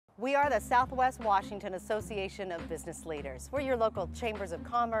We are the Southwest Washington Association of Business Leaders. We're your local chambers of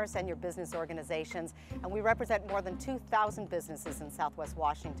commerce and your business organizations, and we represent more than 2,000 businesses in Southwest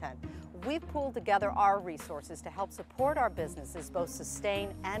Washington. We've pooled together our resources to help support our businesses both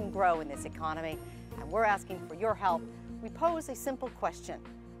sustain and grow in this economy, and we're asking for your help. We pose a simple question: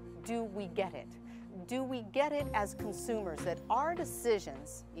 do we get it? Do we get it as consumers that our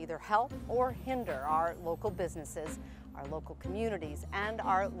decisions either help or hinder our local businesses, our local communities, and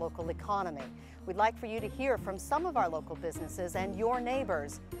our local economy? We'd like for you to hear from some of our local businesses and your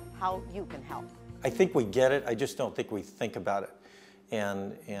neighbors how you can help. I think we get it, I just don't think we think about it.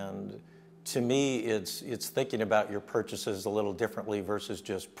 And to me, it's thinking about your purchases a little differently versus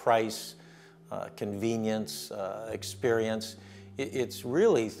just price, convenience, experience. It's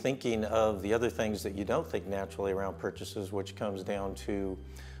really thinking of the other things that you don't think naturally around purchases, which comes down to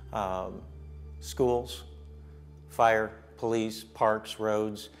schools, fire, police, parks,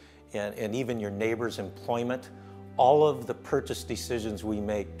 roads, and even your neighbor's employment. All of the purchase decisions we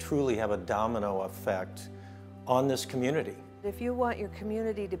make truly have a domino effect on this community. If you want your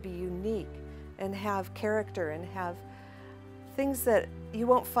community to be unique and have character and have things that you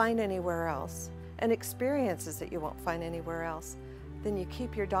won't find anywhere else and experiences that you won't find anywhere else, then you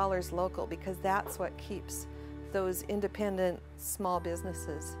keep your dollars local, because that's what keeps those independent small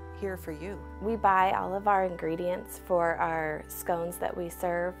businesses here for you. We buy all of our ingredients for our scones that we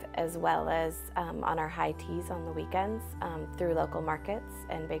serve, as well as on our high teas on the weekends through local markets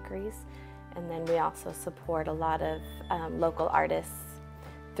and bakeries. And then we also support a lot of local artists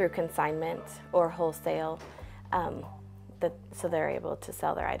through consignment or wholesale, so they're able to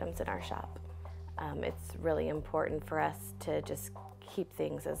sell their items in our shop. It's really important for us to just keep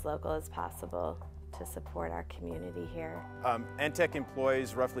things as local as possible to support our community here. NTEC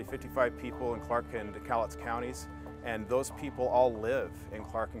employs roughly 55 people in Clark and Cowlitz counties, and those people all live in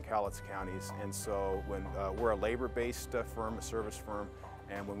Clark and Cowlitz counties. And so when we're a labor-based firm, a service firm,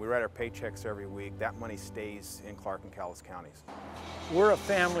 and when we write our paychecks every week, that money stays in Clark and Cowlitz counties. We're a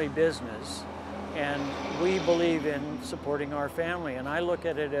family business, and we believe in supporting our family. And I look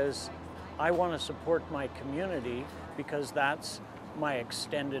at it as, I want to support my community because that's my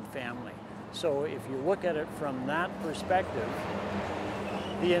extended family. So if you look at it from that perspective,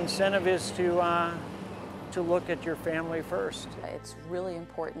 the incentive is to look at your family first. It's really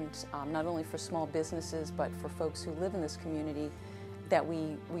important, not only for small businesses, but for folks who live in this community, that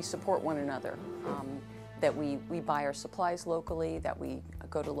we support one another, that we buy our supplies locally, that we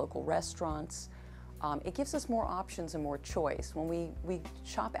go to local restaurants. It gives us more options and more choice. When we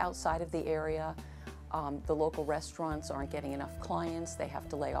shop outside of the area, the local restaurants aren't getting enough clients, they have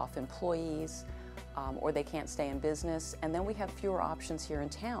to lay off employees, or they can't stay in business, and then we have fewer options here in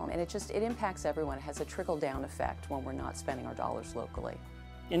town. And it impacts everyone. It has a trickle-down effect when we're not spending our dollars locally.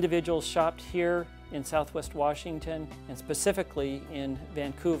 Individuals shopped here in Southwest Washington, and specifically in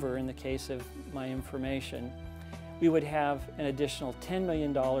Vancouver in the case of my information, we would have an additional $10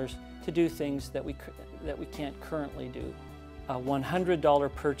 million to do things that we can't currently do. A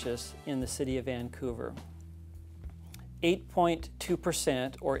 $100 purchase in the city of Vancouver,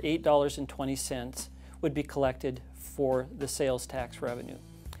 8.2% or $8.20 would be collected for the sales tax revenue.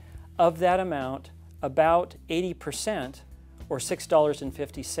 Of that amount, about 80% or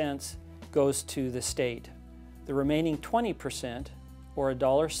 $6.50 goes to the state. The remaining 20% or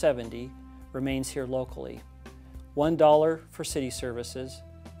 $1.70 remains here locally. $1 for city services,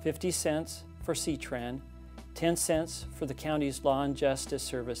 50 cents for CTRAN, 10 cents for the county's law and justice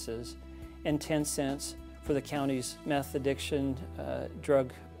services, and 10 cents for the county's meth addiction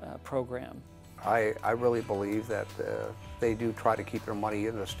drug program. I really believe that they do try to keep their money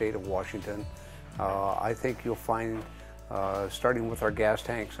in the state of Washington. I think you'll find, starting with our gas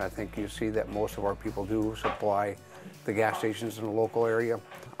tanks, I think you see that most of our people do supply the gas stations in the local area.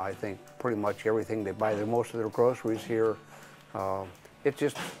 I think pretty much everything they buy, most of their groceries here. It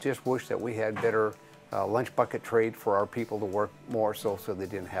just wish that we had better lunch bucket trade for our people to work more so they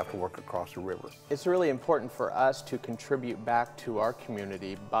didn't have to work across the river. It's really important for us to contribute back to our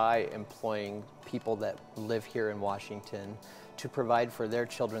community by employing people that live here in Washington, to provide for their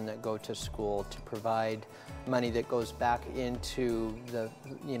children that go to school, to provide money that goes back into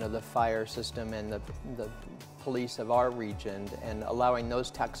the fire system and the police of our region, and allowing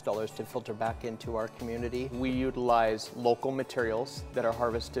those tax dollars to filter back into our community. We utilize local materials that are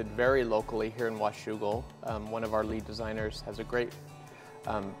harvested very locally here in Washougal. One of our lead designers has a great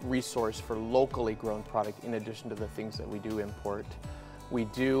resource for locally grown product in addition to the things that we do import. We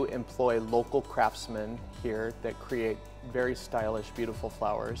do employ local craftsmen here that create very stylish, beautiful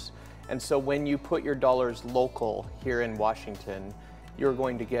flowers. And so when you put your dollars local here in Washington, you're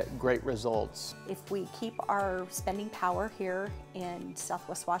going to get great results. If we keep our spending power here in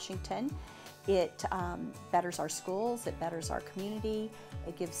Southwest Washington, it betters our schools, it betters our community,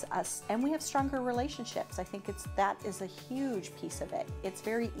 it gives us, and we have stronger relationships. I think that is a huge piece of it. It's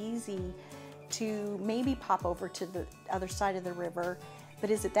very easy to maybe pop over to the other side of the river, but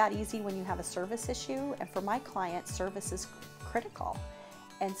is it that easy when you have a service issue? And for my clients, service is critical.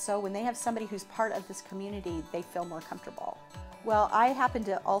 And so when they have somebody who's part of this community, they feel more comfortable. Well, I happen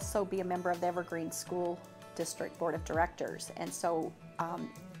to also be a member of the Evergreen School District Board of Directors, and so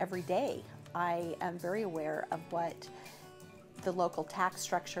every day I am very aware of what the local tax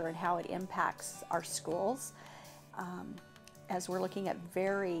structure and how it impacts our schools. As we're looking at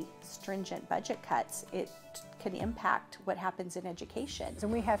very stringent budget cuts, it can impact what happens in education.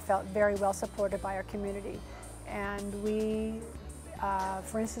 And we have felt very well supported by our community. And we,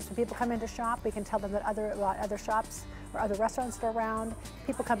 for instance, when people come in to shop, we can tell them that about other shops or other restaurants that are around.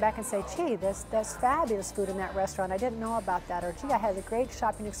 People come back and say, gee, there's fabulous food in that restaurant. I didn't know about that. Or gee, I had a great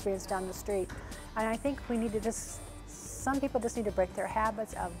shopping experience down the street. And I think we need to some people just need to break their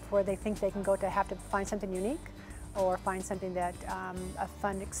habits of where they think they can go to have to find something unique or find something that, a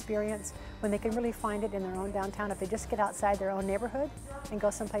fun experience, when they can really find it in their own downtown. If they just get outside their own neighborhood and go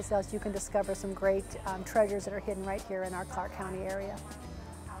someplace else, you can discover some great treasures that are hidden right here in our Clark County area.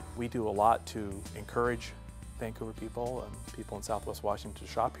 We do a lot to encourage Vancouver people and people in Southwest Washington to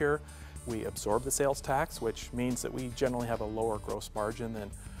shop here. We absorb the sales tax, which means that we generally have a lower gross margin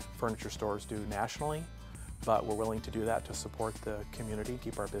than furniture stores do nationally, but we're willing to do that to support the community,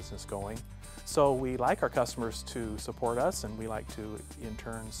 keep our business going. So we like our customers to support us, and we like to in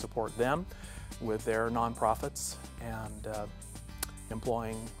turn support them with their nonprofits and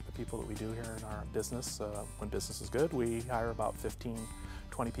employing the people that we do here in our business. When business is good, we hire about 15,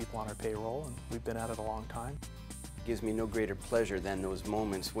 20 people on our payroll, and we've been at it a long time. It gives me no greater pleasure than those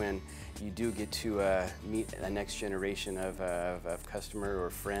moments when you do get to meet the next generation of customer or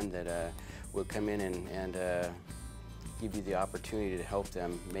friend that will come in and give you the opportunity to help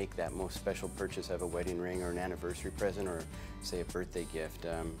them make that most special purchase of a wedding ring or an anniversary present or say a birthday gift.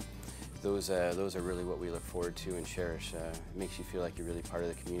 Those are really what we look forward to and cherish. It makes you feel like you're really part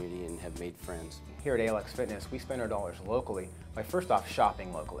of the community and have made friends. Here at ALX Fitness, we spend our dollars locally by first off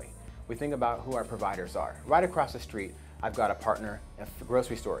shopping locally. We think about who our providers are. Right across the street, I've got a partner at a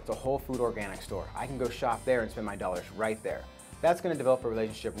grocery store. It's a whole food organic store. I can go shop there and spend my dollars right there. That's going to develop a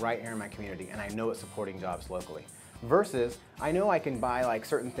relationship right here in my community, and I know it's supporting jobs locally. Versus, I know I can buy like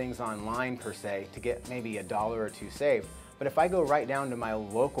certain things online per se to get maybe $1 or $2 saved, but if I go right down to my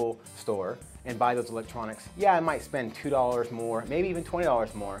local store and buy those electronics, yeah, I might spend $2 more, maybe even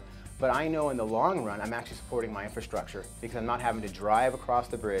 $20 more, but I know in the long run I'm actually supporting my infrastructure because I'm not having to drive across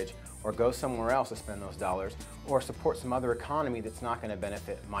the bridge or go somewhere else to spend those dollars or support some other economy that's not going to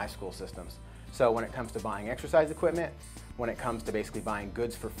benefit my school systems. So when it comes to buying exercise equipment, when it comes to basically buying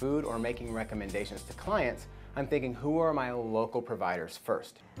goods for food or making recommendations to clients, I'm thinking, who are my local providers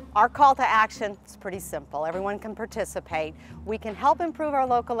first? Our call to action is pretty simple. Everyone can participate. We can help improve our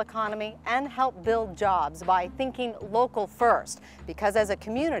local economy and help build jobs by thinking local first, because as a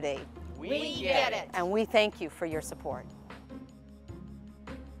community, we get it. And we thank you for your support.